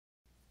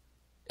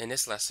In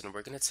this lesson,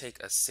 we're going to take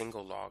a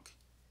single log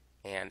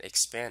and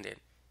expand it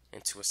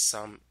into a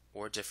sum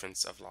or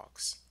difference of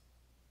logs.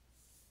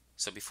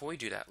 So before we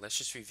do that, let's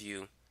just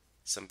review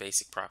some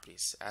basic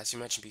properties. As you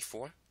mentioned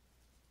before,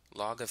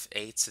 log of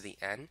a to the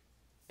n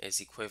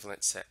is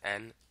equivalent to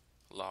n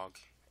log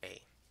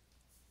a.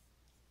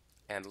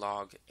 And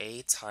log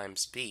a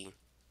times b,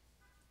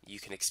 you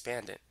can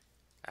expand it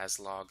as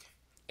log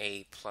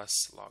a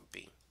plus log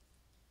b.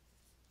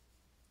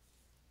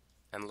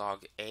 And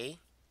log a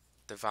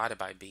divided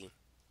by b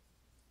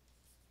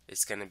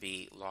is going to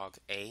be log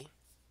a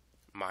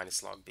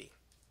minus log b.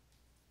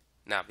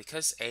 Now,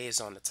 because a is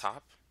on the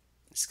top,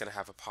 it's going to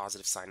have a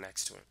positive sign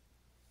next to it.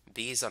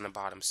 B is on the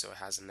bottom, so it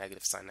has a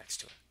negative sign next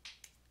to it.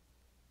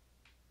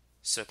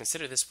 So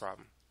consider this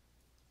problem.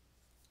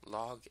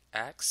 Log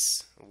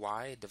x,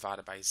 y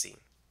divided by z.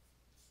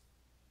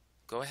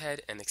 Go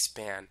ahead and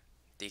expand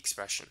the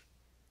expression.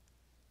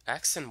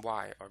 X and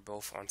y are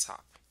both on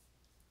top,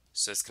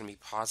 so it's going to be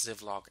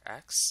positive log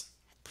x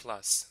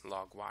plus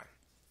log y.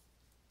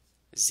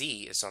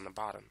 Z is on the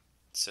bottom,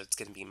 so it's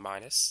going to be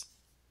minus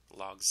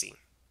log z.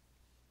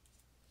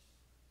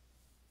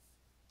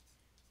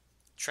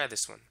 Try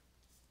this one.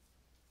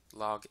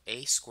 Log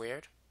a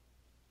squared,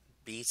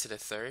 b to the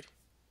third,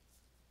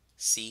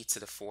 c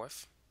to the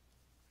fourth,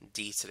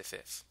 d to the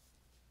fifth.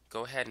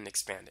 Go ahead and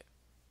expand it.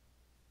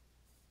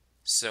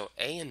 So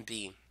a and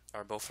b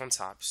are both on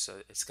top,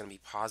 so it's going to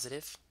be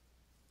positive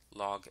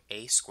log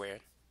a squared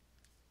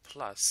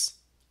plus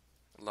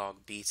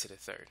log b to the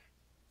third.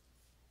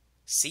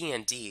 C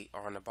and D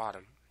are on the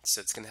bottom,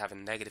 so it's going to have a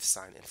negative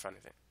sign in front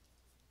of it.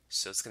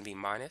 So it's going to be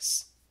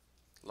minus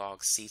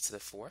log c to the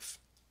fourth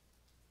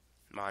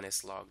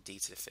minus log d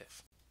to the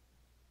fifth.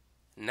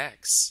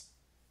 Next,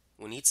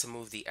 we need to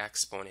move the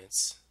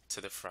exponents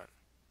to the front,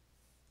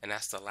 and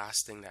that's the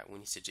last thing that we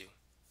need to do.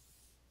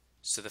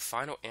 So the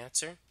final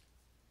answer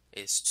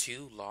is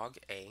 2 log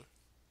a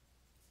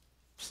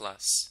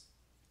plus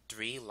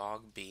 3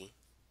 log b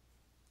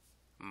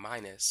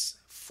minus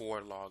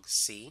 4 log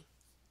c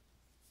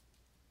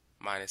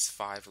minus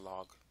 5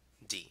 log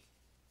d.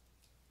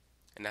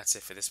 And that's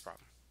it for this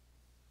problem.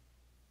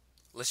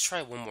 Let's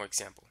try one more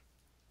example.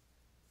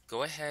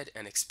 Go ahead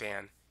and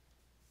expand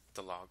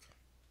the log.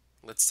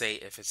 Let's say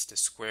if it's the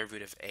square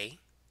root of a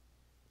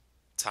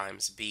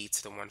times b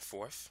to the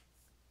 1/4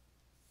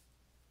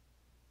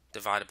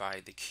 divided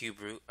by the cube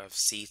root of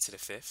c to the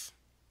 5th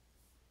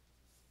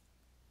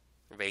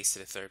raised to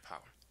the 3rd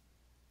power.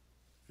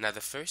 Now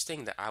the first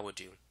thing that I would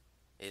do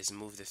is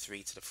move the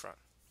 3 to the front.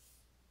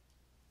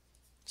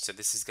 So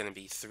this is going to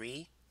be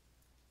 3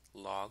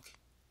 log,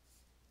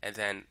 and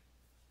then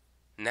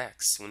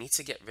next we need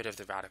to get rid of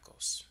the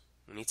radicals.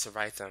 We need to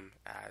write them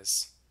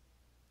as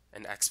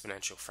an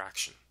exponential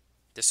fraction.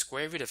 The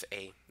square root of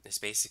a is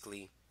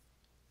basically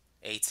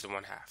a to the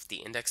 1/2.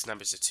 The index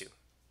numbers are 2.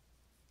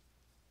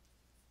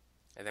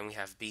 And then we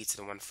have b to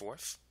the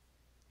 1/4.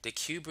 The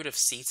cube root of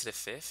c to the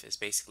 5th is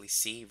basically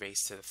c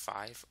raised to the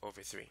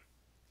 5/3.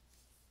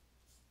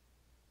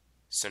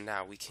 So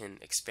now we can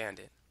expand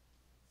it.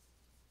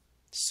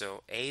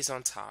 So a is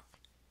on top,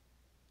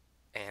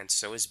 and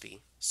so is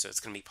b. So it's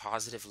going to be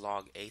positive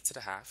log a to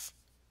the 1/2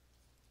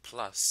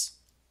 plus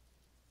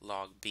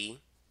log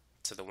b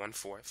to the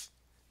 1/4.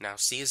 Now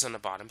c is on the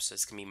bottom, so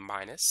it's going to be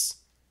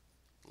minus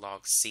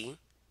log c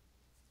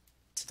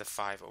to the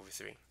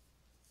 5/3.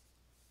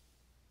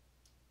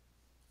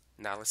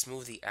 Now let's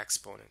move the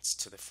exponents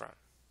to the front.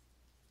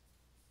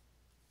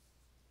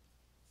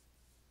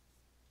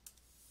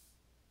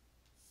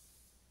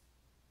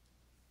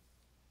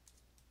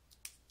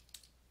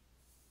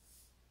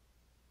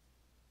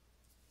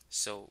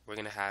 So we're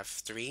going to have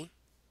 3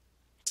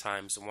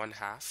 times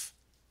 1/2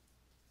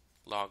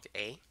 log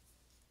a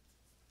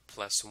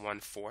plus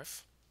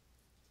 1/4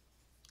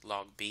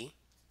 log b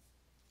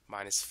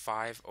minus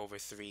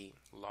 5/3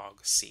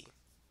 log c.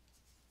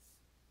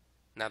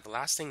 Now the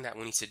last thing that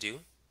we need to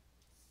do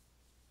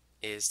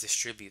is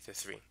distribute the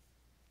 3.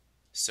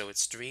 So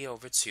it's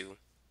 3/2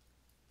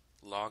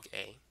 log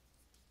a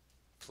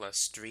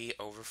plus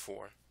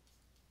 3/4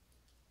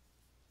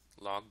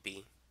 log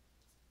b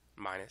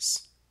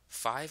minus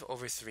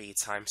 5/3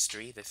 times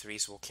 3. The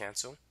 3's will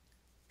cancel,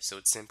 so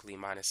it's simply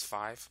minus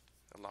 5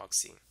 log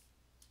c.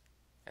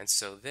 And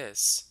so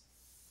this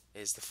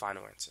is the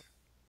final answer.